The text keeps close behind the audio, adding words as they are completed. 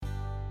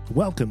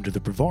Welcome to the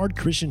Brevard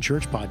Christian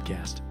Church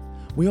Podcast.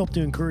 We hope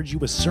to encourage you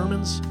with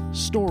sermons,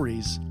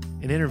 stories,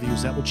 and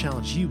interviews that will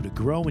challenge you to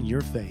grow in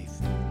your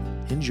faith.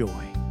 Enjoy.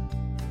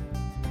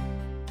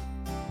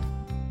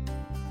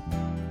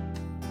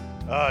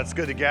 It's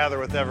good to gather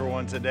with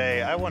everyone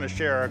today. I want to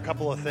share a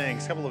couple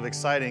of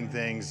exciting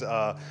things.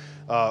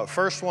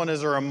 First one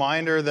is a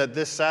reminder that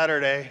this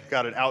Saturday,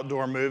 got an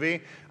outdoor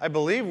movie. I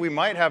believe we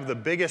might have the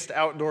biggest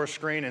outdoor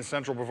screen in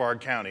Central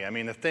Brevard County. I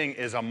mean, the thing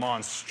is a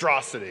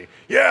monstrosity.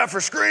 Yeah,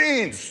 for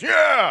screens,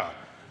 yeah!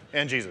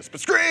 And Jesus,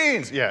 but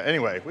screens! Yeah,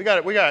 anyway, we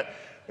got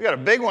a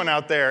big one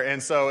out there,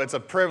 and so it's a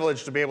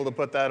privilege to be able to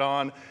put that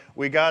on.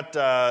 We got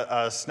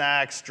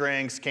snacks,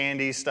 drinks,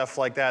 candy, stuff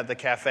like that. The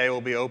cafe will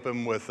be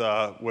open with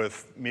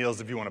meals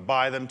if you want to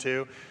buy them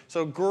too.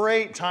 So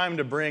great time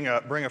to bring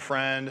a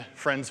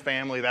friend's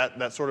family,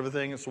 that sort of a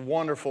thing. It's a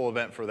wonderful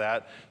event for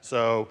that.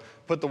 So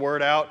put the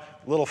word out.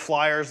 Little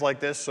flyers like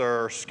this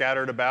are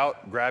scattered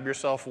about. Grab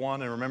yourself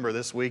one, and remember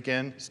this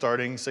weekend,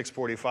 starting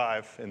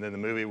 6:45, and then the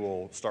movie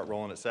will start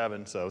rolling at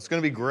 7. So it's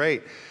going to be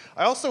great.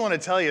 I also want to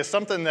tell you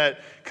something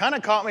that kind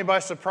of caught me by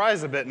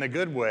surprise a bit in a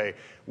good way.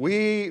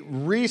 We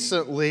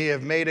recently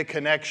have made a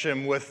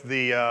connection with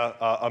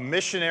a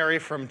missionary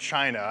from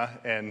China,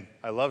 and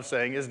I love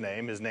saying his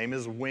name. His name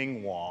is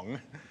Wing Wong,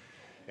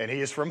 and he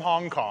is from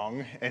Hong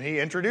Kong, and he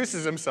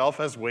introduces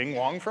himself as Wing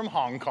Wong from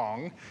Hong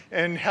Kong,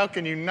 and how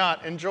can you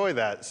not enjoy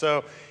that?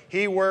 So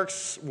he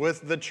works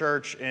with the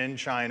church in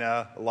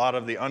China, a lot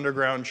of the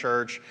underground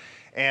church,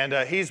 and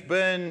he's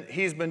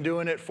been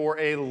doing it for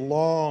a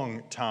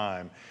long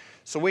time.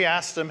 So we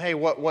asked him, hey,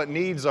 what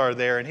needs are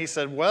there? And he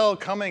said, well,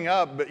 coming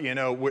up,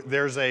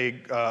 there's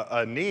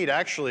a need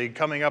actually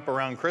coming up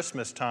around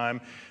Christmas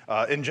time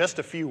in just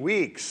a few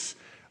weeks.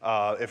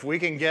 If we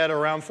can get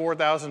around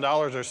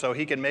 $4,000 or so,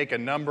 he can make a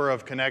number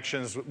of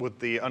connections with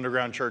the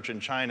underground church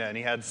in China, and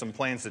he had some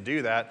plans to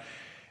do that.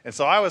 And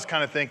so I was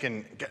kind of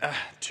thinking,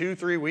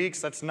 2-3 weeks,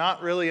 that's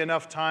not really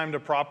enough time to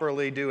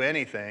properly do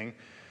anything.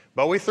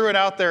 But we threw it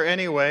out there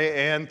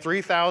anyway, and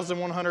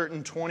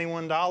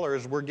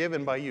 $3,121 were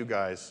given by you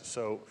guys.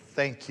 So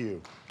thank you.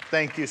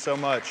 Thank you so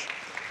much.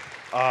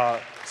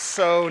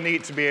 So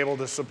neat to be able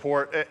to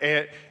support.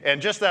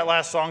 And just that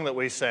last song that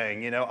we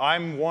sang,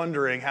 I'm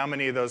wondering how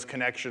many of those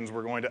connections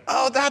we're going to,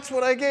 oh, that's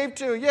what I gave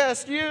to.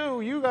 Yes,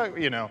 you got,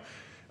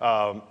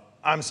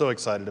 I'm so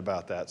excited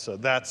about that. So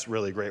that's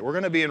really great. We're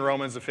going to be in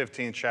Romans, the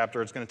 15th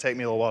chapter. It's going to take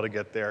me a little while to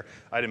get there.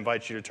 I'd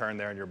invite you to turn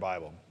there in your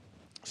Bible.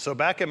 So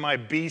back in my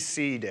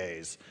BC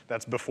days,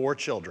 that's before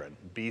children,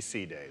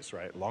 BC days,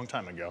 right? A long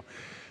time ago.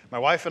 My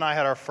wife and I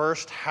had our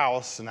first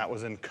house, and that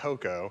was in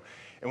Cocoa.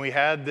 And we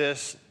had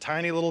this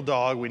tiny little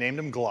dog. We named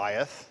him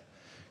Goliath.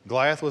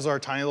 Goliath was our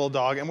tiny little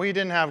dog. And we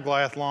didn't have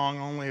Goliath long,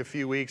 only a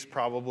few weeks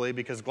probably,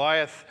 because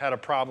Goliath had a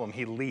problem.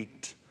 He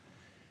leaked.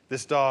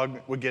 This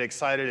dog would get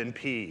excited and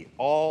pee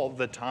all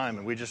the time.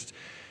 And we just,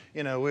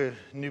 we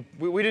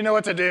didn't know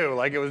what to do.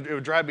 Like, it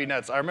would drive me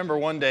nuts. I remember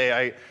one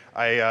day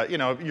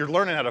you're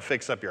learning how to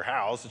fix up your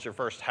house. It's your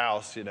first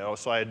house,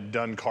 so I had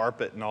done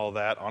carpet and all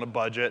that on a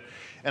budget.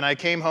 And I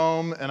came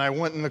home and I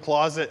went in the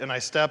closet and I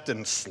stepped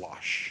in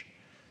slosh.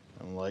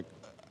 I'm like,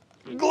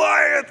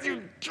 Goliath,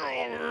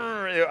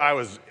 I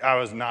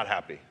was not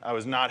happy. I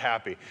was not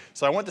happy.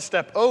 So I went to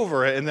step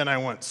over it and then I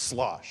went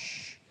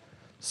slosh.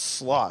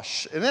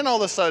 And then all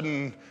of a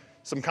sudden,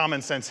 some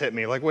common sense hit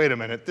me. Like, wait a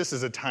minute, this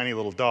is a tiny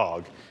little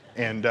dog.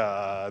 And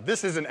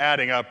this isn't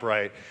adding up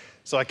right.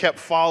 So I kept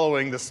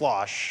following the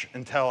slosh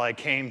until I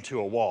came to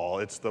a wall.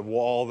 It's the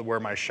wall where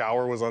my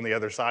shower was on the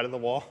other side of the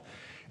wall.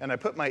 And I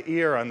put my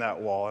ear on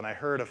that wall, and I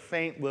heard a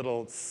faint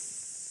little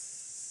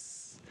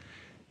tss.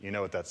 You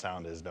know what that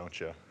sound is, don't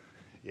you?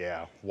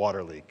 Yeah,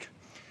 water leak.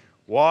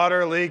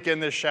 Water leak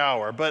in the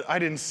shower. But I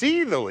didn't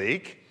see the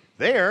leak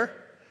there.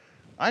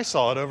 I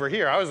saw it over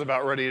here. I was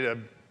about ready to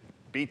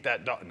beat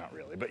that dog. Not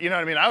really, but you know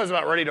what I mean? I was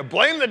about ready to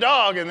blame the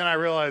dog, and then I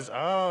realized,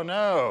 oh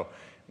no,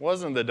 it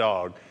wasn't the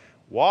dog.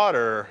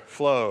 Water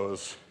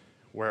flows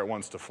where it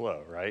wants to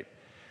flow, right?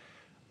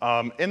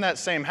 In that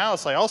same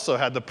house, I also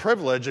had the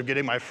privilege of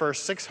getting my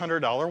first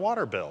 $600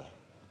 water bill.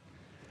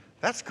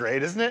 That's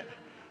great, isn't it?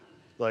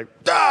 Like,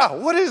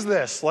 what is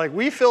this? Like,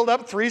 we filled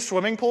up 3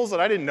 swimming pools that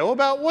I didn't know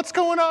about? What's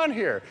going on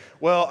here?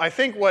 Well, I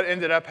think what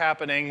ended up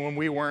happening when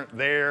we weren't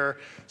there,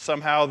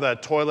 somehow the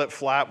toilet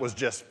flap was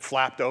just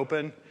flapped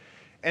open.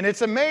 And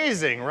it's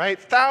amazing, right?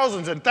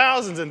 Thousands and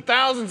thousands and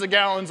thousands of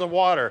gallons of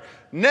water.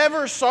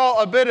 Never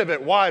saw a bit of it.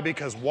 Why?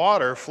 Because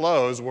water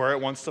flows where it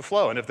wants to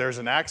flow. And if there's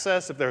an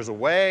access, if there's a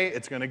way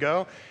it's going to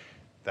go,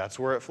 that's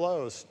where it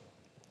flows.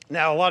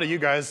 Now, a lot of you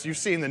guys, you've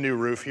seen the new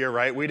roof here,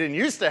 right? We didn't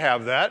used to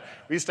have that.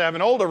 We used to have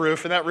an older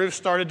roof, and that roof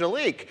started to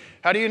leak.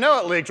 How do you know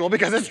it leaked? Well,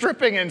 because it's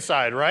dripping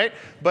inside, right?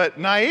 But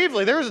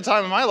naively, there was a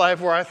time in my life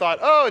where I thought,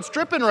 oh, it's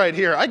dripping right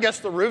here. I guess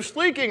the roof's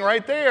leaking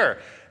right there.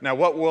 Now,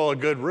 what will a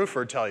good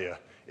roofer tell you?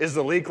 Is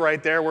the leak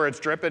right there where it's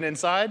dripping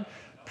inside?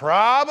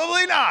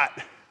 Probably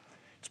not.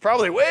 It's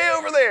probably way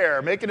over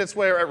there, making its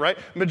way right.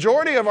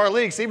 Majority of our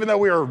leaks, even though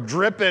we were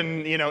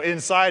dripping,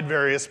 inside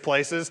various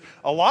places,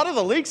 a lot of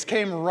the leaks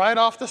came right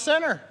off the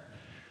center.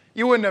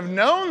 You wouldn't have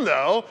known,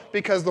 though,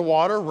 because the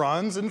water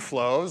runs and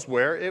flows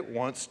where it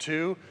wants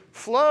to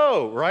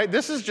flow, right?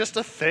 This is just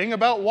a thing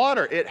about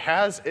water. It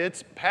has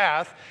its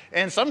path,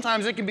 and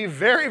sometimes it can be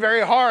very,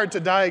 very hard to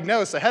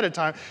diagnose ahead of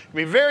time. It can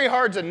be very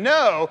hard to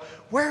know,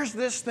 where's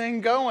this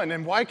thing going,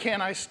 and why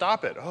can't I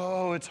stop it?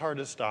 Oh, it's hard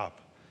to stop.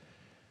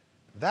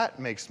 That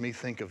makes me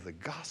think of the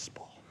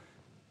gospel.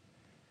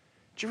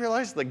 Do you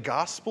realize the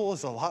gospel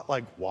is a lot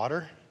like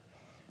water?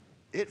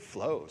 It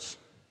flows.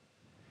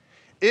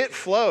 It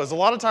flows. A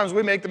lot of times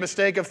we make the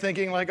mistake of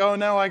thinking like, oh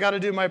no, I got to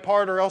do my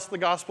part or else the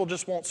gospel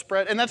just won't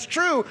spread. And that's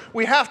true.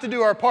 We have to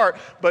do our part.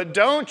 But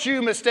don't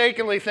you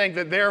mistakenly think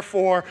that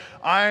therefore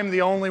I'm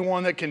the only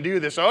one that can do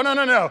this. Oh, no,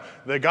 no, no.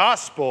 The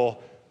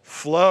gospel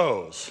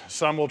flows.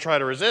 Some will try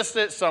to resist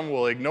it. Some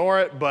will ignore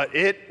it. But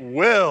it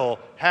will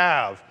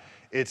have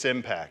its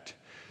impact.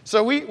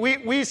 So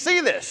we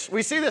see this.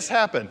 We see this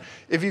happen.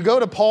 If you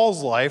go to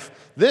Paul's life,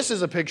 this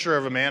is a picture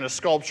of a man, a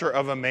sculpture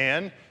of a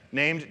man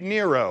named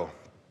Nero.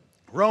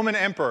 Roman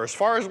emperor. As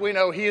far as we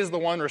know, he is the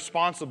one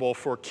responsible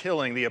for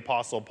killing the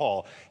Apostle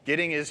Paul,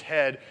 getting his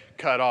head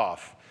cut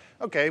off.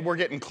 Okay, we're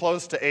getting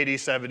close to AD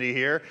 70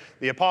 here.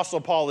 The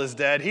Apostle Paul is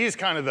dead. He's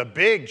kind of the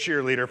big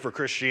cheerleader for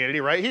Christianity,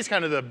 right? He's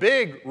kind of the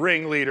big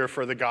ringleader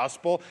for the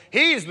gospel.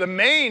 He's the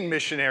main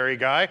missionary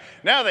guy.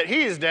 Now that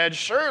he's dead,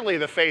 surely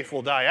the faith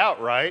will die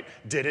out, right?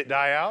 Did it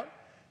die out?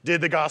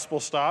 Did the gospel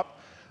stop?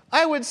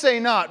 I would say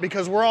not,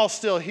 because we're all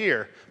still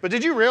here. But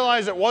did you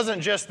realize it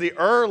wasn't just the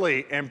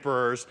early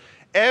emperors?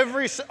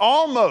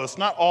 Almost,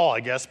 not all,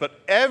 I guess, but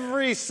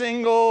every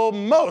single,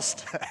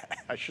 most,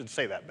 I should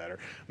say that better,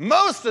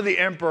 most of the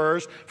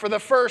emperors for the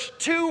first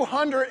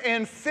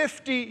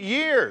 250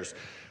 years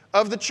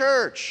of the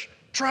church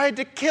tried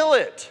to kill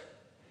it.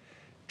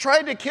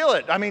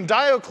 I mean,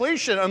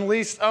 Diocletian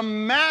unleashed a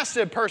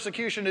massive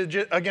persecution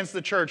against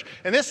the church,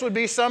 and this would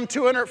be some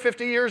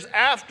 250 years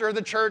after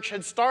the church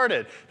had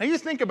started. Now, you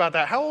think about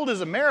that. How old is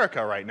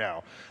America right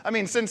now? I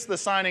mean, since the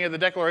signing of the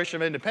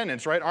Declaration of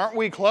Independence, right? Aren't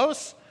we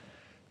close?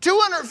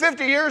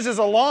 250 years is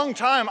a long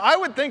time. I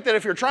would think that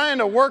if you're trying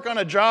to work on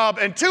a job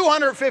in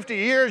 250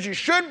 years, you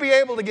should be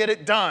able to get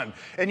it done.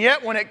 And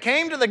yet, when it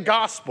came to the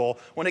gospel,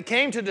 when it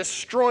came to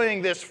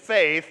destroying this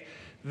faith,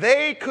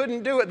 they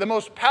couldn't do it. The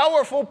most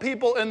powerful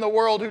people in the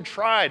world who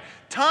tried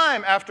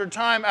time after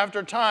time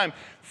after time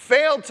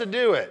failed to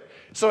do it.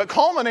 So it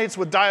culminates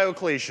with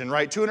Diocletian,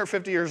 right,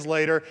 250 years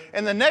later.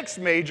 And the next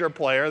major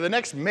player, the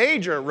next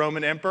major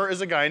Roman emperor is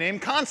a guy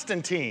named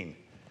Constantine.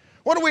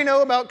 What do we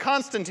know about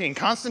Constantine?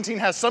 Constantine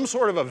has some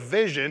sort of a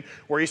vision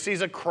where he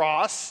sees a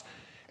cross,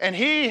 and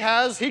he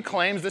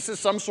claims this is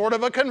some sort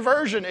of a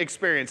conversion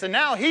experience. And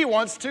now he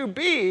wants to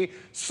be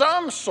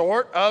some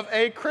sort of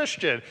a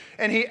Christian.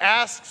 And he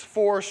asks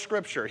for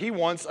scripture. He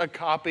wants a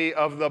copy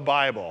of the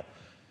Bible.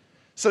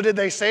 So did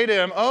they say to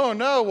him, oh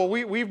no, well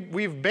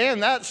we've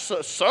banned that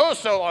so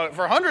long.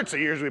 For hundreds of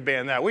years we've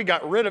banned that. We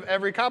got rid of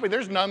every copy.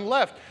 There's none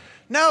left.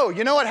 No,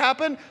 you know what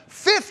happened?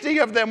 50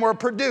 of them were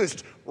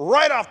produced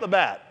right off the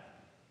bat.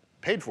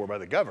 Paid for by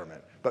the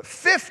government. But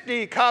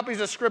 50 copies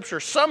of Scripture,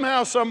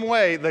 somehow, some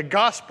way, the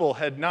gospel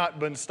had not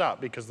been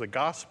stopped because the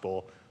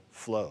gospel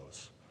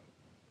flows.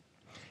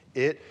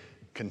 It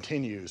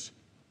continues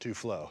to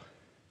flow.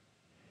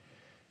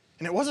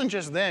 And it wasn't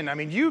just then. I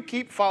mean, you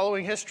keep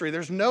following history.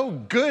 There's no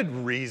good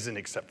reason,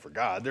 except for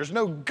God, there's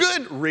no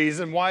good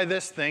reason why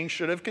this thing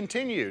should have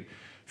continued.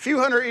 A few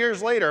hundred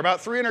years later,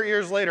 about 300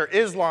 years later,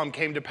 Islam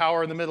came to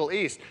power in the Middle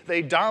East.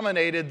 They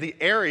dominated the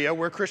area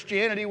where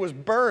Christianity was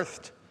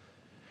birthed.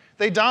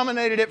 They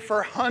dominated it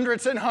for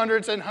hundreds and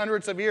hundreds and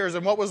hundreds of years.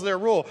 And what was their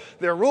rule?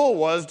 Their rule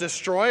was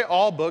destroy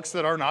all books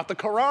that are not the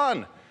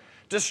Quran.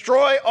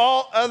 Destroy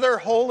all other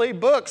holy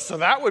books. So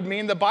that would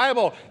mean the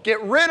Bible.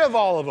 Get rid of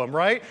all of them,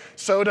 right?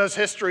 So does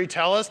history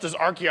tell us, does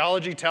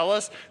archaeology tell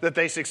us that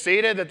they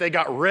succeeded, that they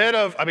got rid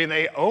of,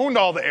 they owned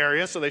all the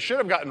areas, so they should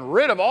have gotten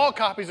rid of all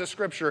copies of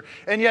Scripture.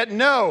 And yet,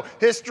 no,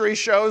 history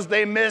shows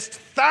they missed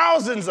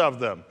thousands of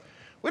them.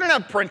 We don't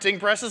have printing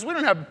presses. We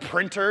don't have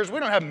printers.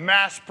 We don't have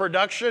mass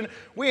production.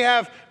 We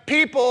have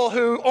people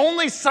who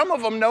only some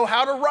of them know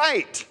how to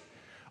write.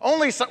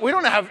 We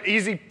don't have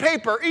easy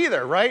paper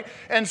either, right?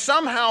 And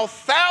somehow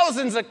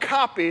thousands of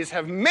copies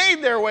have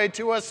made their way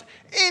to us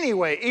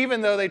anyway,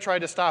 even though they tried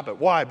to stop it.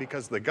 Why?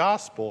 Because the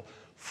gospel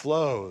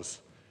flows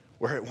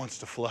where it wants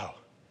to flow.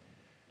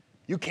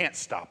 You can't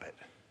stop it.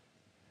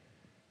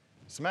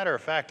 As a matter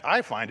of fact,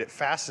 I find it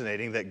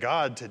fascinating that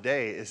God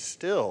today is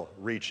still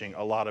reaching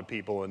a lot of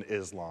people in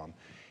Islam.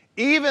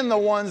 Even the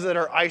ones that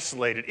are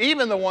isolated,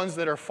 even the ones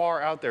that are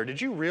far out there.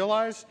 Did you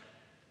realize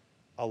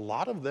a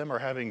lot of them are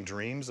having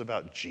dreams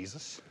about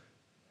Jesus?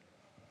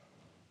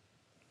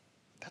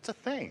 That's a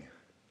thing.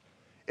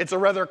 It's a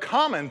rather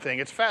common thing.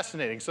 It's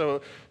fascinating.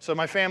 So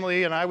my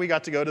family and I, we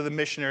got to go to the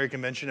missionary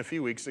convention a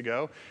few weeks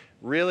ago.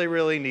 Really,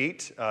 really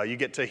neat. You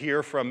get to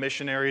hear from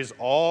missionaries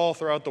all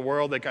throughout the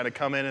world. They kind of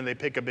come in and they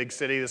pick a big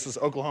city. This is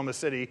Oklahoma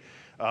City.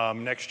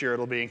 Next year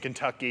it'll be in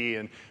Kentucky.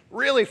 And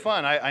really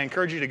fun. I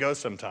encourage you to go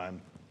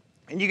sometime.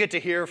 And you get to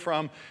hear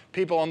from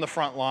people on the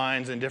front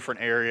lines in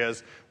different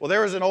areas. Well,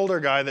 there was an older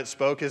guy that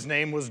spoke. His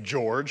name was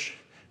George.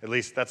 At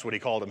least that's what he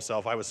called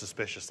himself. I was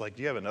suspicious. Like,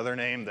 do you have another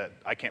name that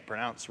I can't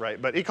pronounce, right?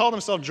 But he called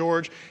himself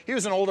George. He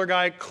was an older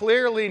guy,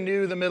 clearly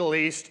knew the Middle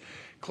East,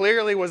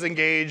 clearly was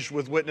engaged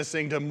with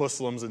witnessing to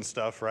Muslims and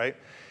stuff, right?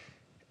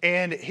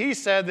 And he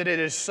said that it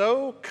is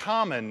so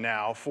common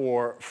now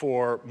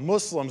for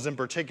Muslims in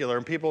particular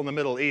and people in the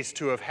Middle East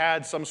to have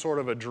had some sort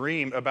of a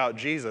dream about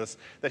Jesus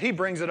that he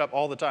brings it up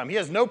all the time. He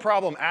has no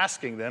problem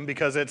asking them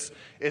because it's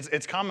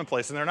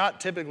commonplace and they're not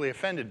typically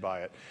offended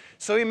by it.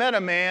 So he met a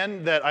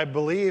man that I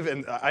believe,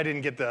 and I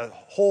didn't get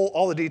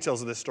all the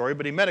details of this story,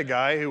 but he met a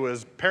guy who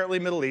was apparently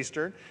Middle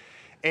Eastern.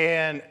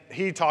 And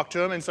he talked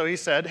to him, and so he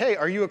said, hey,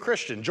 are you a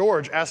Christian?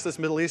 George asked this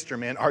Middle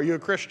Eastern man, are you a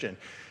Christian?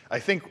 I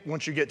think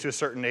once you get to a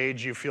certain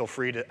age, you feel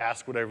free to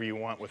ask whatever you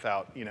want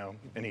without,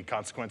 any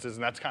consequences,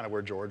 and that's kind of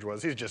where George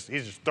was. He's just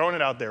throwing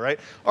it out there, right?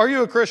 Are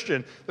you a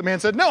Christian? The man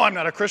said, no, I'm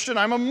not a Christian,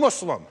 I'm a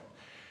Muslim.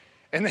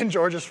 And then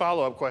George's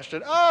follow-up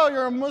question, oh,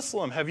 you're a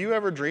Muslim. Have you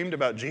ever dreamed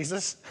about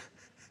Jesus?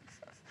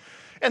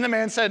 And the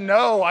man said,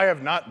 no, I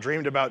have not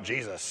dreamed about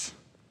Jesus.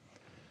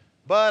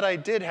 But I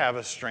did have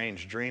a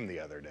strange dream the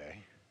other day.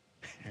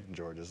 And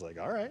George is like,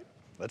 all right,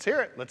 let's hear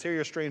it. Let's hear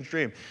your strange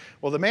dream.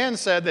 Well, the man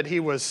said that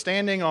he was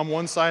standing on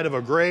one side of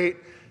a great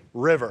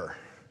river,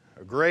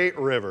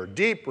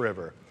 deep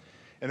river.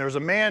 And there was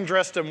a man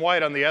dressed in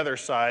white on the other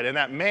side, and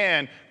that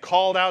man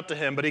called out to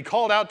him, but he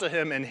called out to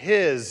him in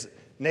his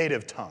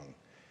native tongue.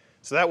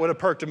 So that would have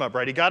perked him up,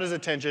 right? He got his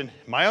attention.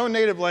 My own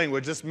native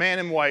language, this man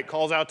in white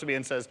calls out to me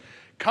and says,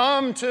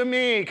 come to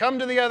me, come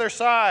to the other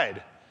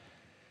side.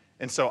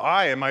 And so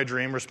I, in my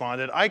dream,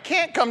 responded, I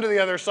can't come to the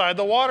other side.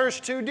 The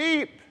water's too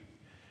deep.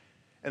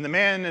 And the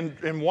man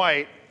in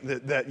white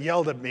that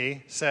yelled at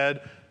me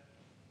said,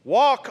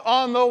 walk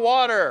on the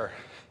water.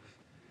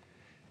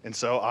 And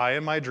so I,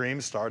 in my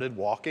dream, started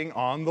walking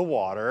on the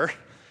water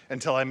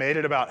until I made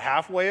it about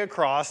halfway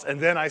across, and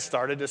then I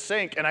started to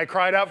sink, and I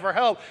cried out for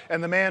help,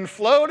 and the man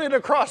floated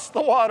across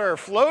the water,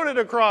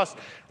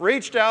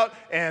 reached out,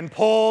 and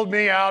pulled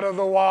me out of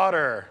the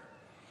water.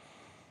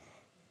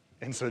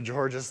 And so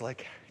George is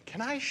like, can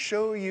I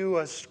show you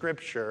a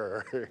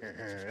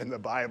scripture in the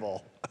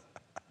Bible?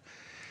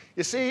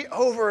 You see,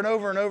 over and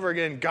over and over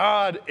again,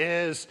 God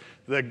is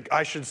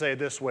I should say it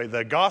this way,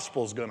 the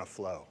gospel's going to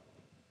flow.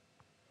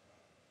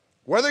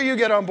 Whether you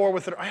get on board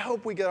with it, I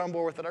hope we get on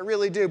board with it, I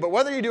really do, but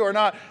whether you do or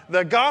not,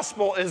 the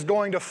gospel is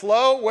going to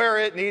flow where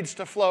it needs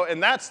to flow.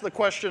 And that's the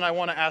question I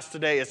want to ask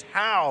today is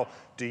how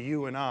do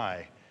you and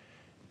I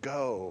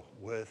go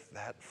with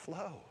that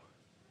flow?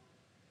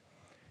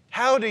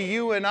 How do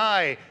you and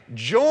I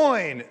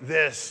join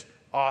this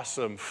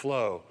awesome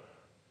flow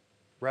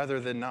rather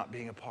than not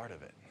being a part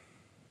of it?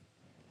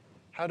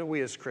 How do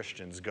we as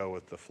Christians go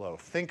with the flow?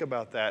 Think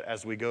about that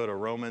as we go to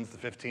Romans, the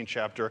 15th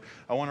chapter.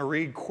 I want to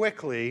read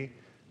quickly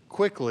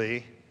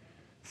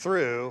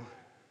through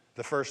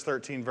the first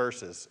 13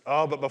 verses.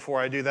 Oh, but before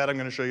I do that, I'm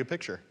going to show you a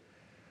picture.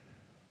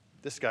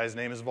 This guy's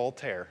name is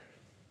Voltaire.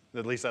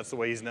 At least that's the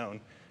way he's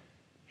known.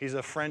 He's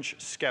a French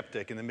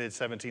skeptic in the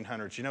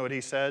mid-1700s. You know what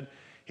he said?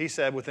 He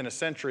said within a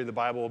century the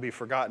Bible will be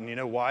forgotten. You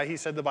know why he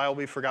said the Bible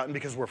will be forgotten?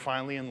 Because we're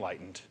finally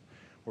enlightened.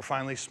 We're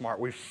finally smart.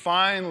 We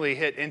finally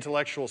hit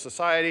intellectual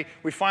society.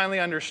 We finally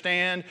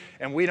understand,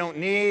 and we don't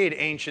need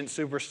ancient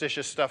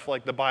superstitious stuff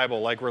like the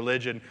Bible, like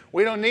religion.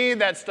 We don't need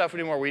that stuff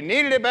anymore. We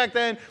needed it back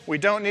then. We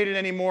don't need it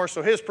anymore.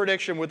 So his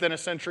prediction, within a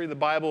century, the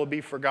Bible will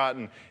be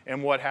forgotten.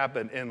 And what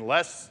happened? In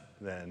less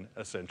than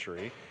a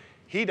century,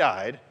 he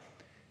died.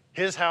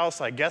 His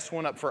house, I guess,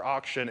 went up for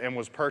auction and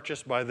was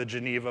purchased by the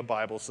Geneva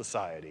Bible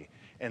Society.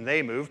 And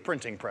they moved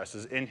printing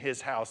presses in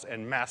his house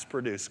and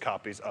mass-produced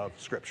copies of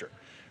Scripture,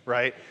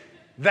 right?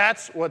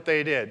 That's what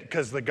they did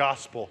because the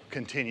gospel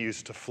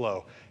continues to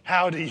flow.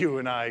 How do you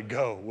and I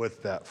go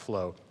with that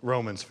flow?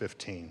 Romans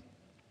 15.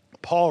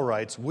 Paul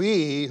writes,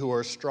 we who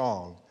are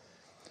strong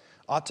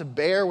ought to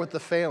bear with the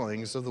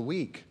failings of the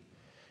weak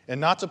and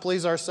not to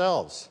please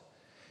ourselves.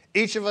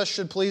 Each of us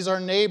should please our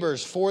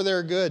neighbors for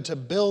their good, to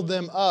build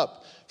them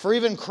up. For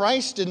even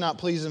Christ did not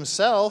please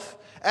himself.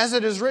 As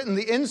it is written,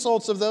 the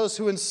insults of those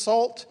who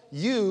insult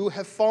you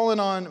have fallen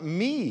on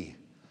me.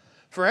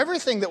 For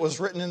everything that was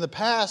written in the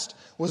past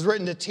was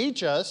written to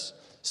teach us,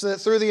 so that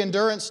through the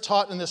endurance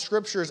taught in the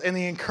Scriptures and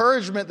the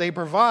encouragement they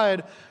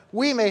provide,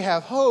 we may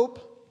have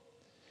hope.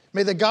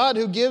 May the God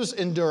who gives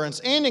endurance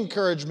and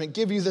encouragement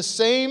give you the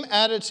same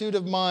attitude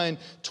of mind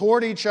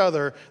toward each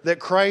other that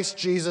Christ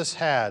Jesus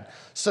had,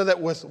 so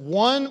that with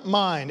one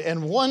mind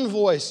and one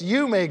voice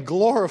you may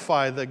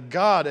glorify the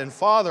God and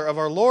Father of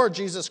our Lord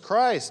Jesus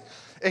Christ.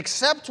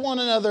 Accept one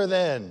another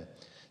then,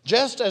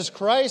 just as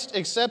Christ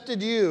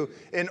accepted you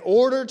in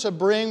order to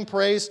bring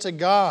praise to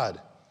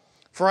God.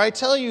 For I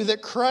tell you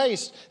that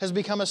Christ has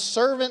become a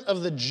servant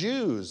of the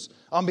Jews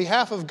on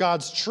behalf of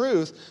God's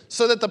truth,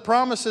 so that the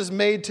promises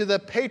made to the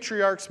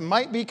patriarchs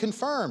might be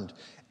confirmed,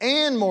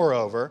 and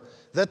moreover,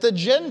 that the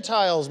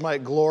Gentiles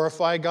might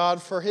glorify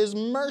God for his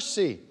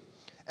mercy.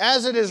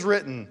 As it is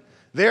written,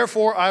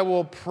 therefore I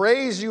will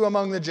praise you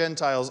among the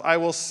Gentiles. I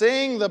will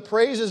sing the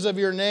praises of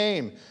your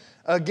name.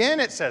 Again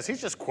it says,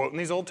 he's just quoting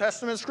these Old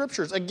Testament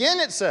scriptures. Again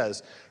it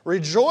says,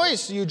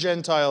 rejoice, you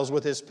Gentiles,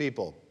 with his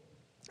people.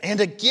 And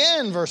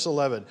again, verse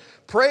 11,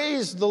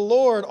 praise the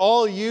Lord,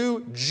 all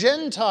you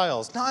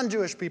Gentiles,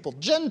 non-Jewish people,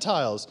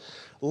 Gentiles.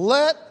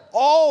 Let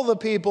all the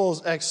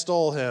peoples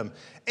extol him.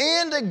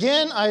 And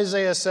again,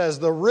 Isaiah says,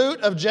 the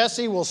root of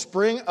Jesse will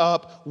spring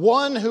up,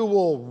 one who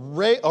will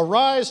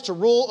arise to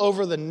rule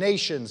over the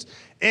nations.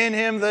 In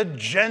him the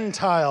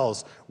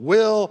Gentiles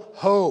will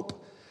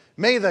hope.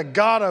 May the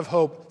God of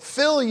hope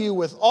fill you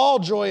with all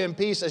joy and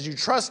peace as you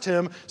trust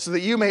him, so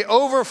that you may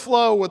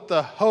overflow with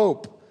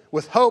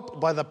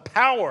hope by the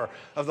power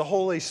of the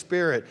Holy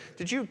Spirit.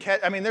 Did you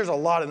catch, there's a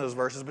lot in those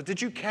verses, but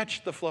did you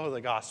catch the flow of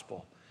the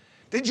gospel?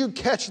 Did you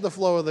catch the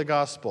flow of the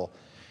gospel?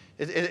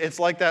 It's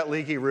like that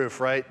leaky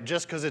roof, right?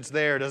 Just because it's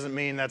there doesn't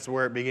mean that's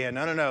where it began.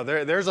 No.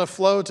 There's a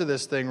flow to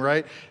this thing,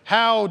 right?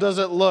 How does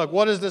it look?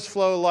 What is this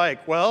flow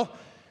like? Well,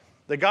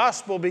 the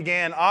gospel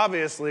began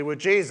obviously with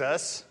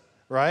Jesus,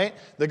 right?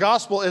 The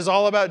gospel is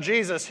all about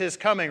Jesus, his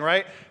coming,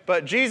 right?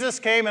 But Jesus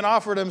came and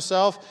offered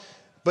himself.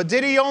 But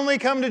did he only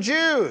come to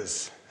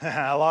Jews?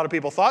 A lot of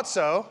people thought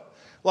so.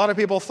 A lot of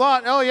people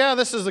thought, oh yeah,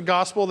 this is the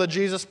gospel that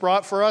Jesus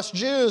brought for us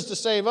Jews to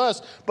save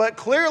us. But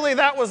clearly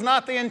that was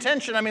not the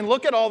intention.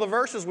 Look at all the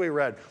verses we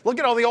read. Look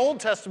at all the Old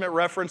Testament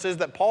references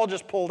that Paul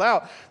just pulled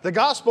out. The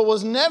gospel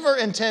was never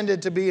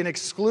intended to be an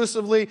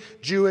exclusively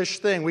Jewish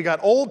thing. We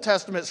got Old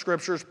Testament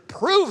scriptures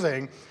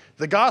proving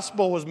the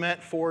gospel was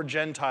meant for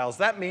Gentiles.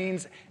 That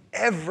means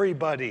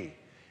everybody.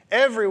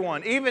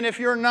 Everyone, even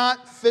if you're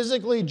not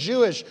physically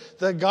Jewish,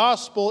 the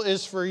gospel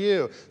is for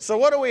you. So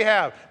what do we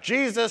have?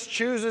 Jesus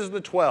chooses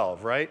the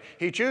 12, right?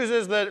 He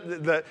chooses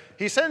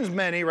he sends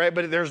many, right?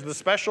 But there's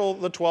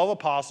the 12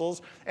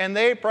 apostles, and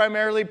they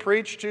primarily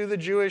preach to the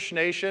Jewish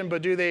nation,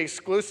 but do they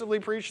exclusively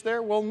preach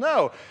there? Well,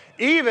 no.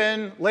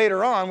 Even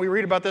later on, we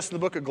read about this in the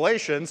book of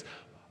Galatians,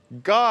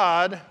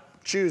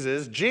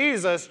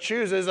 Jesus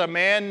chooses a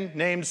man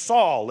named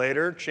Saul,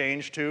 later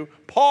changed to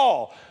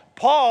Paul.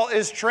 Paul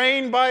is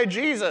trained by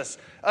Jesus,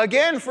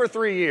 again for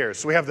 3 years.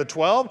 So we have the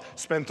 12,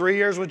 spend 3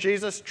 years with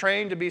Jesus,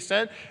 trained to be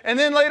sent. And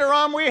then later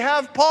on we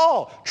have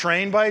Paul,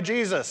 trained by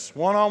Jesus,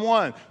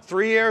 one-on-one,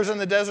 3 years in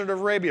the desert of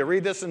Arabia.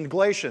 Read this in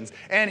Galatians.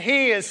 And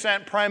he is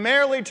sent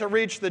primarily to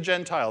reach the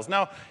Gentiles.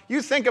 Now,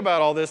 you think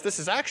about all this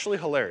is actually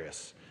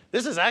hilarious.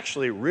 This is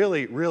actually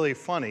really, really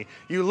funny.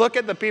 You look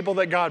at the people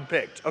that God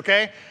picked,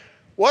 okay?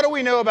 What do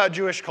we know about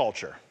Jewish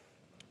culture?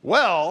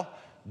 Well,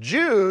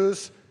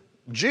 Jews,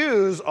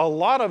 a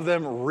lot of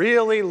them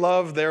really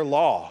love their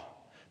law.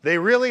 They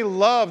really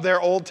love their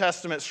Old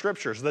Testament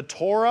scriptures. The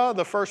Torah,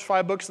 the first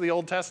 5 books of the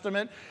Old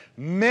Testament,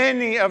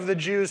 many of the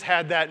Jews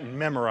had that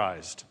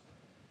memorized.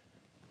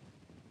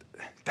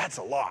 That's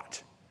a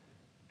lot.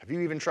 Have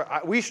you even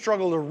tried? We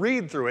struggle to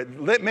read through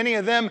it. Many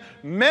of them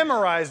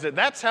memorized it.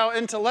 That's how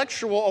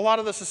intellectual a lot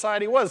of the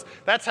society was.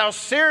 That's how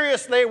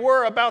serious they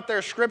were about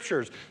their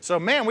scriptures. So,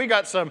 man, we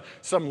got some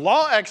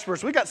law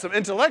experts. We got some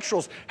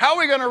intellectuals. How are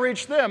we going to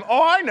reach them?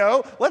 Oh, I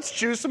know. Let's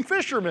choose some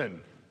fishermen.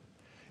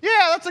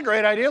 Yeah, that's a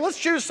great idea. Let's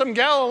choose some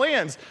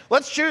Galileans.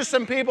 Let's choose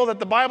some people that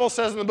the Bible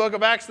says in the book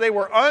of Acts, they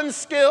were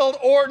unskilled,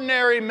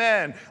 ordinary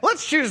men.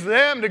 Let's choose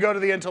them to go to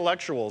the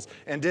intellectuals.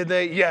 And did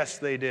they? Yes,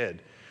 they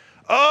did.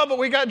 Oh, but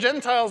we got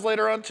Gentiles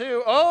later on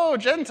too. Oh,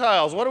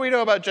 Gentiles. What do we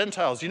know about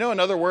Gentiles? You know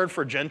another word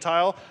for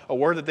Gentile? A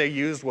word that they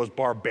used was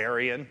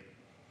barbarian.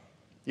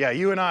 Yeah,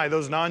 you and I,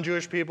 those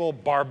non-Jewish people,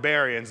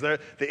 barbarians. They're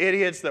the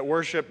idiots that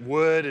worship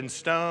wood and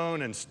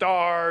stone and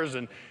stars,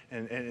 and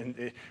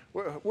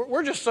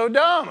we're just so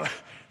dumb.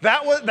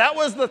 That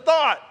was the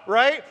thought,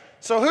 right?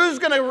 So who's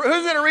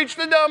gonna reach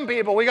the dumb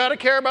people? We got to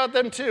care about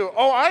them too.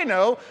 Oh, I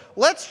know.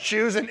 Let's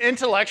choose an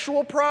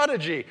intellectual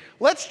prodigy.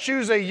 Let's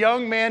choose a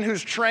young man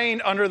who's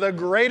trained under the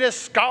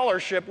greatest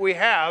scholarship we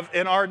have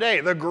in our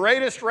day, the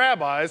greatest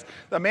rabbis,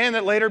 the man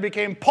that later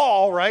became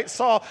Paul, right?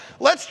 Saul.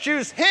 Let's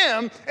choose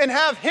him and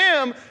have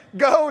him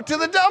go to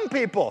the dumb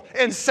people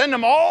and send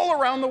them all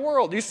around the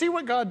world. You see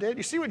what God did?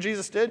 You see what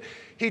Jesus did?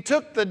 He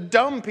took the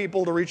dumb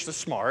people to reach the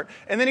smart,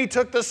 and then he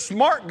took the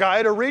smart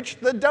guy to reach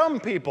the dumb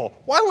people.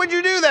 Why would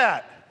you do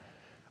that?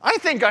 I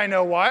think I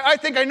know why. I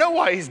think I know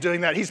why he's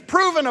doing that. He's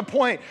proven a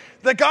point.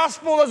 The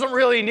gospel doesn't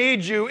really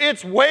need you.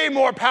 It's way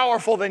more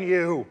powerful than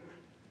you.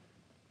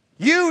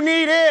 You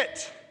need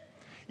it.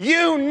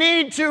 You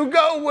need to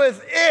go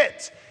with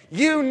it.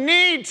 You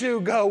need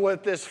to go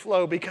with this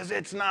flow because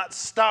it's not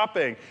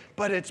stopping,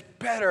 but it's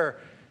better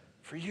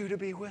for you to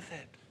be with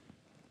it.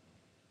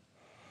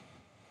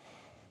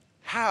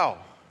 How?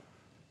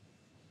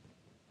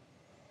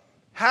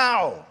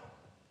 How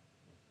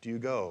do you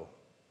go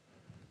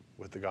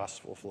with the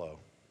gospel flow?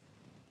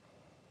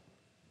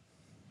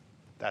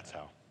 That's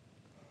how.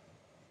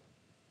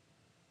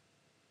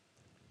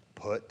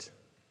 Put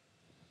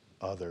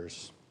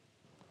others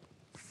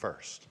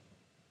first.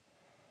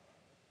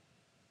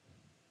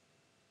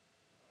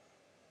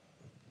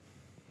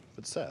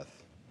 But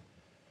Seth,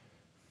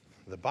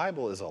 the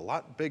Bible is a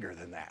lot bigger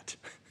than that.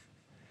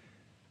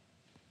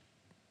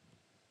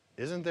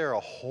 Isn't there a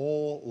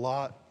whole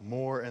lot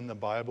more in the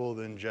Bible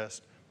than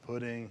just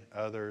Putting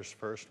others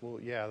first. Well,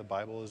 yeah, the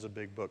Bible is a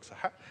big book. So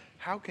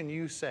how can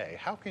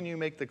you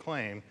make the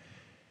claim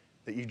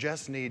that you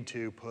just need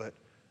to put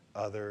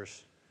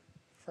others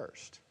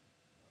first?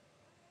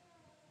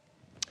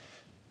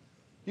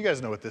 You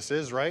guys know what this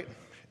is, right?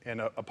 And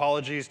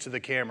apologies to the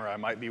camera, I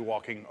might be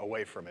walking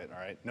away from it, all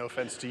right? No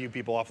offense to you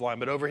people offline,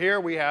 but over here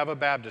we have a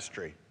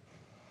baptistry.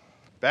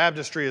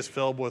 Baptistry is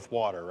filled with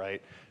water,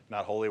 right?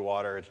 Not holy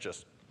water, it's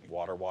just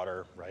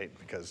water, right?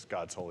 Because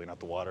God's holy, not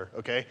the water,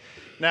 okay?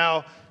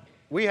 Now,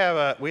 we have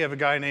a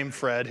guy named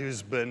Fred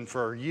who's been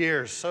for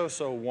years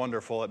so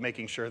wonderful at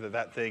making sure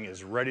that thing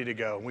is ready to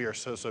go. And we are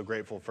so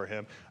grateful for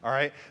him, all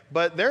right?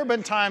 But there have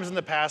been times in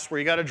the past where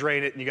you got to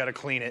drain it and you got to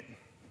clean it,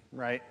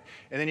 right?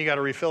 And then you got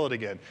to refill it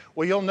again.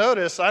 Well, you'll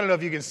notice, I don't know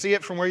if you can see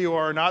it from where you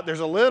are or not,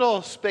 there's a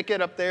little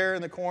spigot up there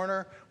in the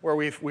corner where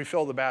we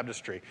fill the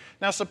baptistry.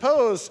 Now,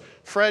 suppose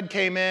Fred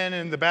came in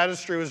and the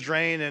baptistry was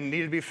drained and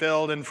needed to be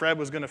filled and Fred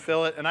was going to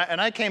fill it. And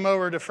I came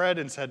over to Fred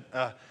and said,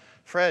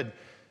 Fred,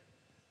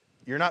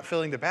 you're not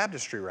filling the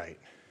baptistry right.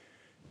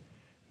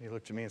 And he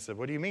looked at me and said,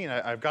 what do you mean?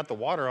 I've got the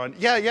water on.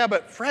 Yeah,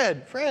 but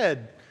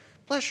Fred,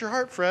 bless your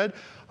heart, Fred.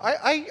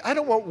 I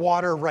don't want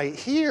water right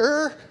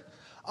here.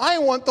 I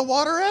want the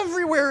water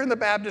everywhere in the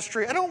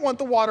baptistry. I don't want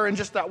the water in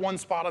just that one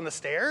spot on the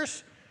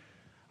stairs.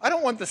 I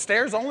don't want the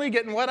stairs only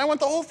getting wet. I want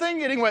the whole thing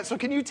getting wet. So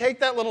can you take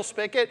that little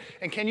spigot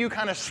and can you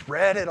kind of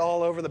spread it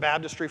all over the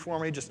baptistry for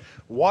me? Just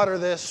water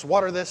this,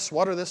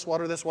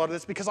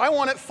 because I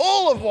want it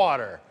full of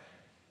water.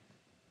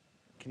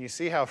 Can you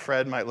see how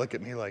Fred might look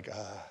at me like,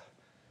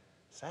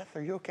 Seth,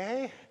 are you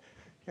okay?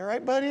 You all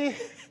right, buddy?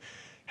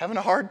 Having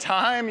a hard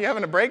time? You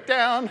having a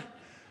breakdown?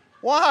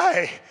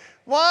 Why?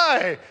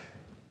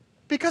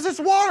 Because it's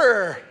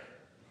water.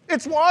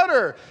 It's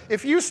water.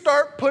 If you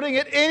start putting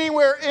it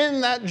anywhere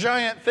in that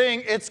giant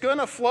thing, it's going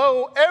to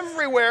flow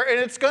everywhere and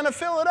it's going to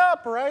fill it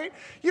up, right?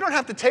 You don't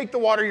have to take the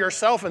water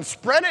yourself and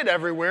spread it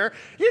everywhere.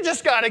 You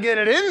just got to get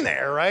it in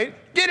there, right?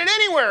 Get it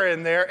anywhere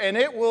in there and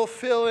it will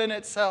fill in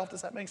itself.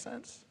 Does that make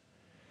sense?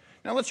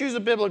 Now let's use a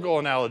biblical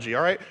analogy,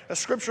 all right? A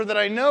scripture that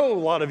I know a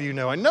lot of you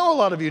know. I know a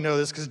lot of you know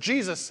this because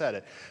Jesus said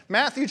it.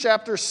 Matthew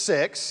chapter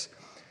 6,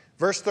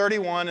 verse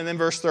 31 and then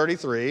verse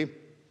 33.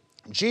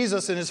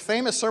 Jesus, in his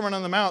famous Sermon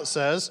on the Mount,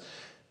 says,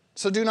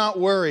 so do not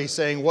worry,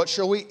 saying, what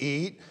shall we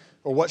eat,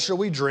 or what shall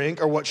we drink,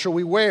 or what shall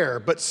we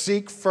wear? But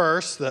seek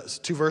first, that's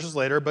 2 verses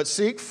later, but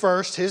seek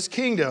first his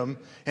kingdom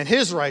and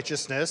his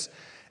righteousness,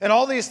 and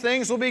all these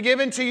things will be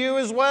given to you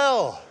as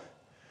well.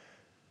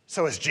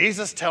 So is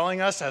Jesus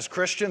telling us as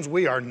Christians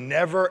we are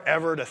never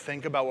ever to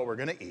think about what we're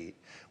going to eat?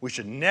 We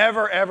should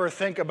never ever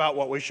think about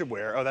what we should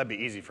wear. Oh, that'd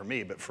be easy for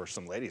me, but for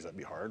some ladies that'd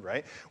be hard,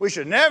 right? We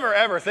should never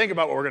ever think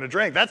about what we're going to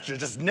drink. That should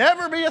just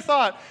never be a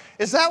thought.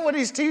 Is that what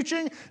he's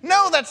teaching?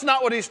 No, that's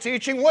not what he's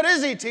teaching. What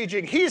is he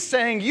teaching? He's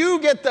saying you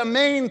get the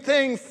main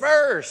thing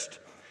first.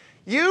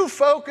 You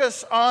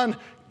focus on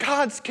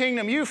God's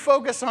kingdom. You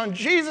focus on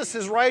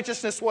Jesus'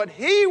 righteousness, what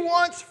he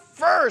wants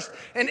first.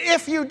 And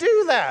if you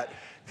do that,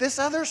 this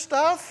other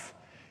stuff,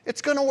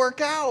 it's going to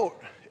work out.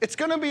 It's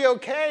going to be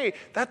okay.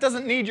 That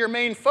doesn't need your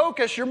main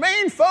focus. Your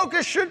main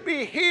focus should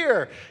be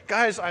here.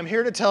 Guys, I'm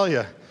here to tell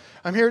you.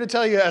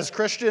 As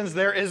Christians,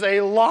 there is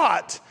a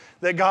lot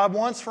that God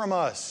wants from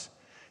us.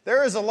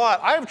 There is a lot.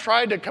 I've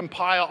tried to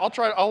compile.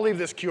 I'll leave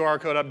this QR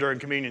code up during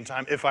communion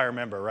time if I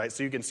remember, right?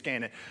 So you can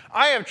scan it.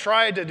 I have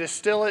tried to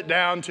distill it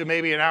down to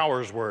maybe an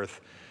hour's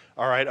worth,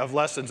 all right, of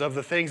lessons of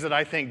the things that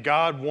I think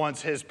God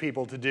wants his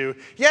people to do.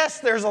 Yes,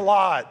 there's a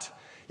lot.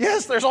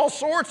 Yes, there's all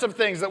sorts of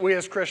things that we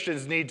as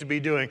Christians need to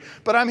be doing.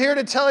 But I'm here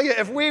to tell you,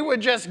 if we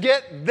would just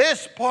get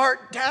this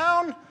part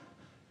down,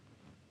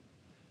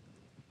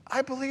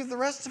 I believe the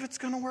rest of it's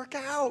going to work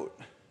out.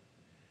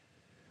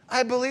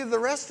 I believe the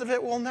rest of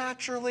it will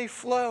naturally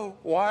flow.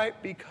 Why?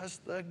 Because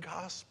the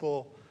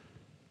gospel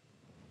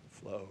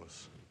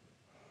flows.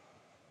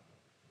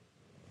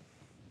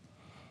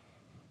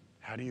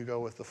 How do you go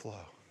with the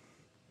flow?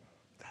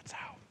 That's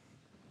how.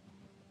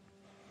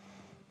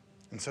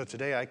 And so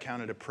today I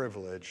count it a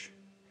privilege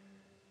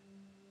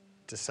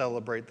to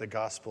celebrate the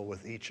gospel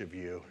with each of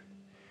you.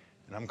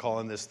 And I'm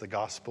calling this the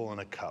gospel in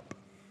a cup.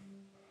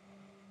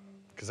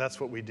 Because that's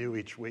what we do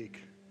each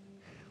week.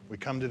 We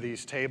come to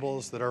these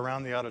tables that are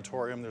around the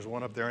auditorium. There's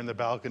one up there in the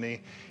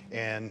balcony.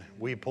 And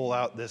we pull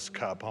out this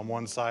cup. On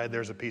one side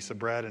there's a piece of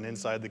bread, and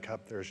inside the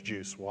cup there's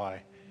juice.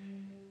 Why?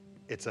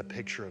 It's a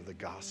picture of the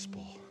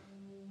gospel.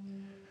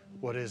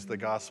 What is the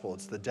gospel?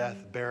 It's the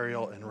death,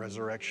 burial, and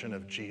resurrection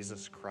of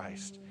Jesus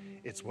Christ.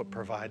 It's what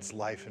provides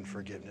life and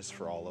forgiveness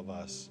for all of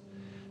us.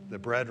 The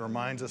bread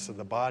reminds us of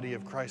the body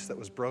of Christ that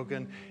was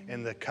broken,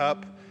 and the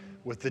cup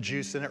with the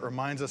juice in it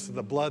reminds us of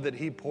the blood that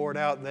he poured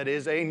out that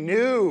is a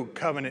new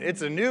covenant.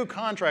 It's a new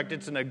contract.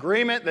 It's an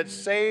agreement that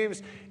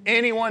saves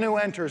anyone who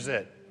enters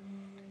it,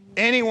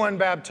 anyone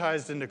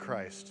baptized into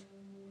Christ.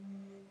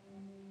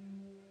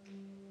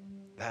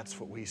 That's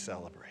what we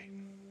celebrate.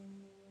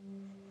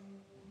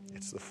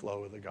 It's the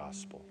flow of the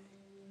gospel.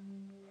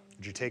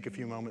 Would you take a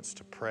few moments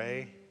to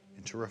pray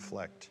and to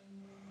reflect?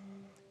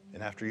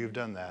 And after you've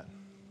done that,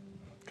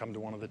 come to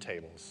one of the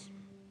tables.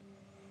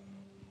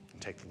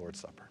 take the Lord's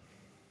Supper.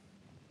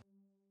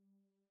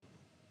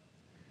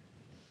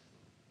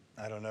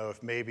 I don't know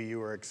if maybe you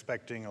were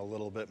expecting a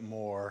little bit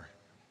more,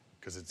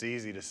 because it's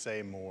easy to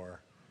say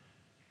more.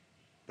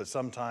 But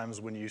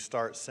sometimes when you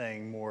start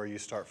saying more, you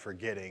start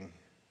forgetting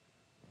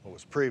what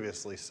was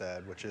previously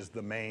said, which is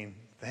the main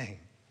thing.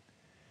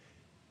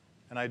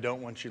 And I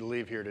don't want you to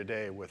leave here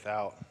today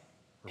without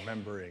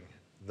remembering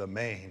the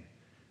main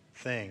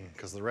thing,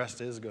 because the rest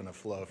is going to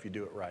flow if you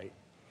do it right.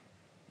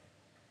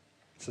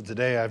 So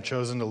today I've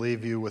chosen to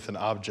leave you with an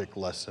object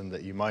lesson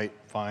that you might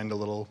find a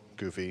little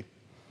goofy.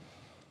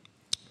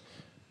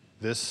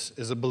 This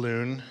is a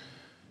balloon,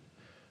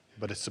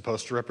 but it's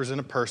supposed to represent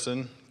a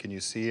person. Can you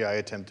see I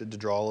attempted to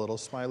draw a little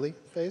smiley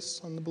face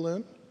on the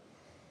balloon?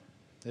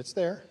 It's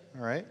there,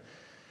 all right?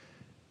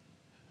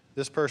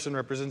 This person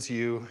represents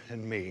you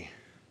and me.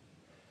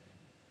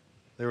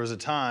 There was a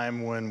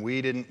time when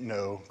we didn't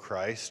know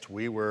Christ.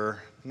 We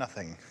were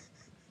nothing.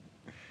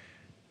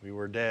 We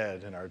were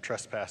dead in our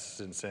trespasses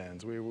and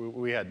sins.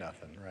 We had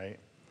nothing, right?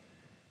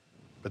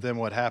 But then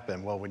what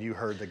happened? Well, when you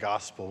heard the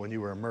gospel, when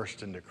you were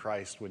immersed into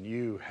Christ, when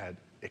you had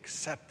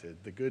accepted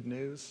the good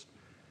news,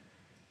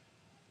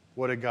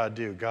 what did God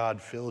do?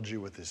 God filled you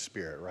with His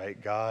Spirit,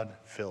 right? God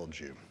filled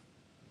you.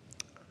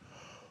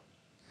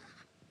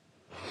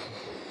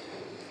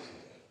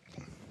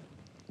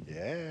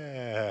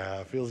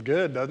 Yeah, feels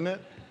good, doesn't it?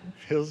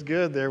 Feels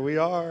good. There we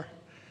are.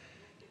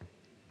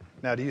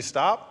 Now, do you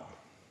stop?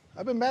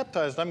 I've been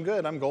baptized. I'm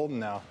good. I'm golden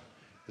now.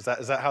 Is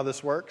that how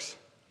this works?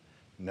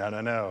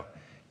 No.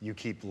 You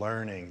keep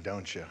learning,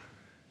 don't you?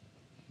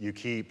 You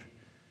keep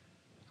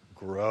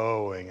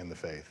growing in the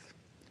faith.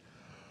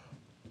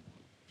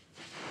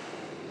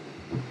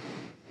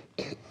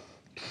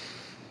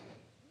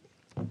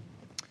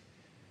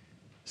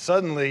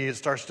 Suddenly, it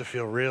starts to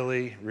feel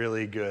really,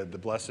 really good. The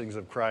blessings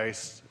of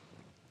Christ,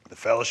 the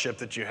fellowship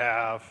that you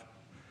have,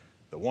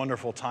 the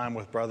wonderful time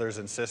with brothers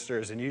and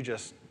sisters, and you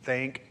just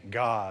thank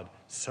God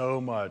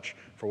so much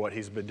for what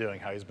He's been doing,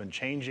 how He's been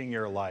changing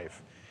your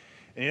life.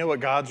 And you know what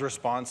God's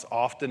response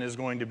often is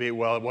going to be?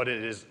 Well, what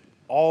it is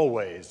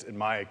always, in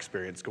my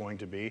experience, going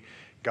to be,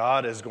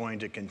 God is going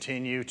to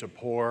continue to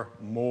pour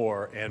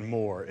more and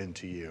more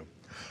into you.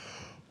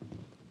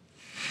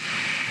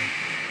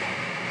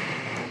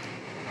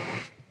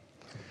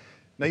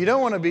 Now, you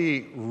don't want to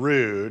be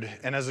rude,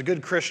 and as a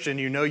good Christian,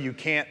 you know you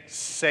can't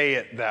say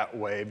it that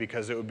way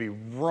because it would be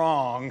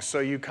wrong, so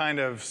you kind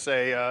of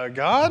say,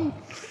 God,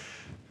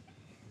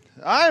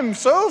 I'm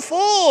so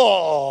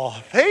full.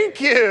 Thank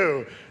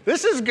you.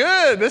 This is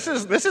good. This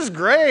is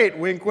great.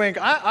 Wink, wink.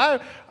 You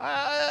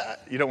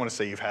don't want to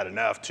say you've had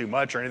enough, too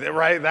much, or anything,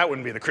 right? That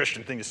wouldn't be the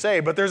Christian thing to say,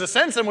 but there's a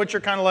sense in which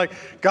you're kind of like,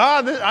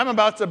 God, I'm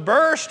about to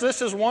burst.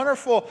 This is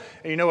wonderful.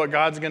 And you know what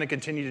God's going to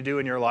continue to do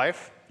in your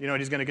life? You know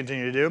what He's going to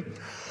continue to do?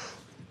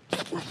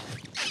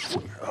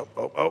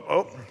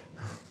 Oh.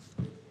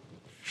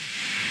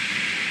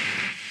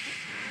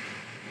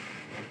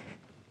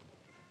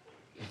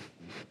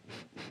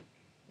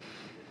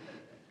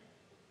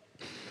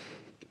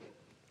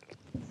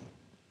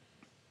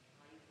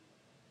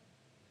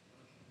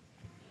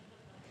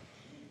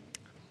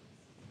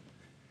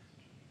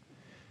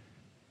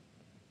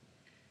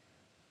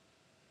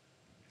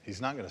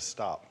 He's not going to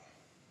stop.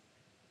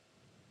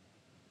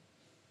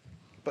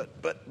 But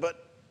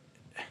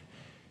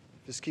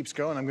this keeps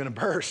going, I'm going to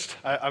burst.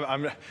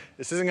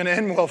 This isn't going to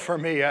end well for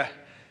me.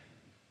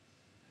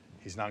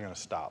 He's not going to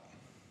stop.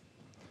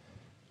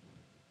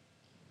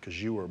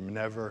 Because you were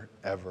never,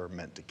 ever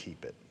meant to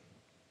keep it.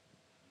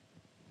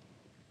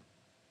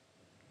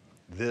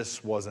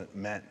 This wasn't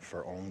meant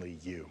for only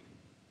you,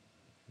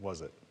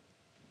 was it?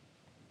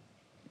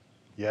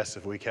 Yes,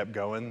 if we kept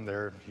going,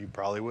 you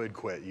probably would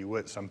quit. You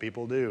would. Some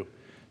people do.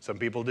 Some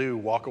people do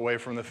walk away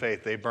from the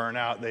faith. They burn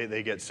out.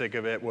 They get sick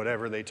of it,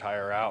 whatever. They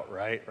tire out,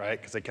 right?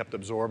 Because they kept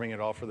absorbing it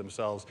all for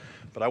themselves.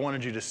 But I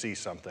wanted you to see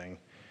something.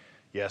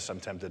 Yes, I'm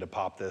tempted to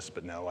pop this,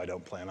 but no, I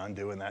don't plan on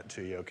doing that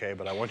to you, okay?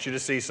 But I want you to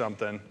see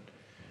something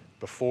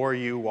before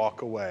you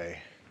walk away.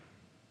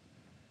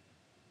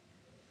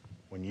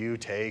 When you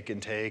take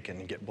and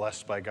get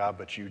blessed by God,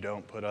 but you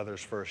don't put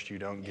others first, you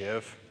don't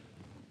give,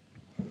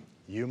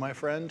 you, my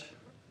friend,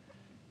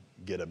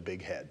 get a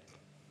big head.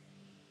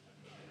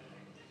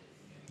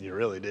 You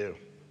really do.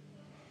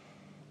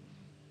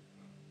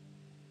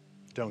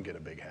 Don't get a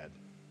big head.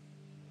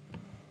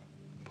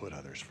 Put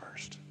others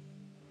first.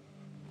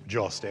 Would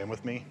you all stand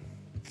with me?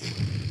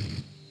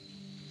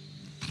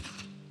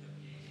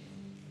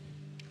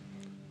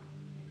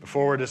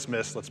 Before we're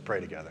dismissed, let's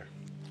pray together.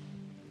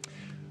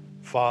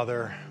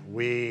 Father,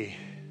 we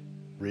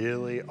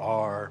really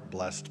are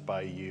blessed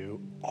by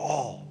you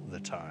all the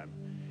time.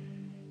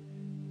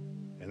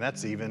 And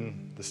that's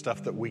even the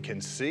stuff that we can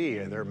see.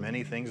 And there are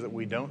many things that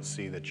we don't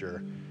see that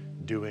you're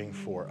doing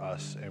for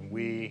us. And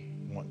we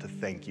want to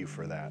thank you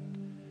for that.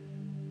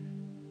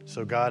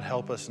 So God,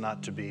 help us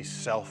not to be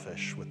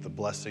selfish with the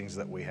blessings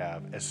that we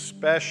have,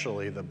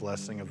 especially the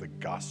blessing of the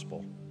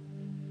gospel.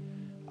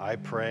 I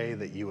pray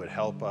that you would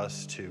help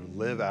us to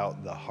live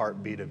out the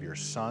heartbeat of your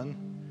Son,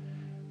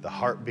 the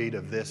heartbeat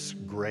of this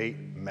great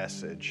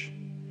message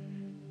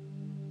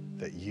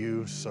that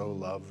you so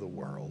love the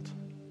world.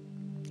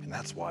 And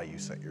that's why you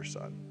sent your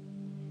Son.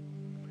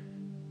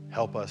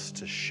 Help us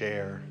to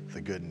share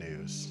the good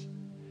news.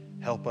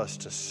 Help us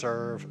to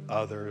serve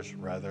others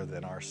rather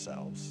than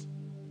ourselves.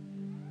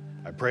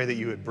 I pray that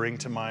you would bring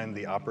to mind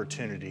the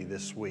opportunity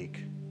this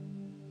week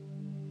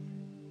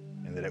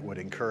and that it would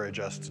encourage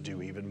us to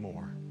do even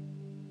more.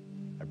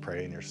 I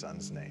pray in your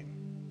Son's name.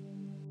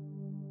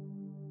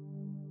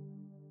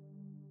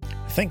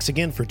 Thanks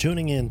again for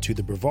tuning in to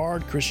the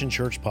Brevard Christian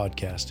Church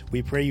podcast.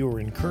 We pray you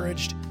are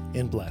encouraged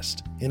and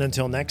blessed. And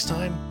until next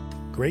time,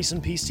 grace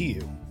and peace to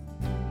you.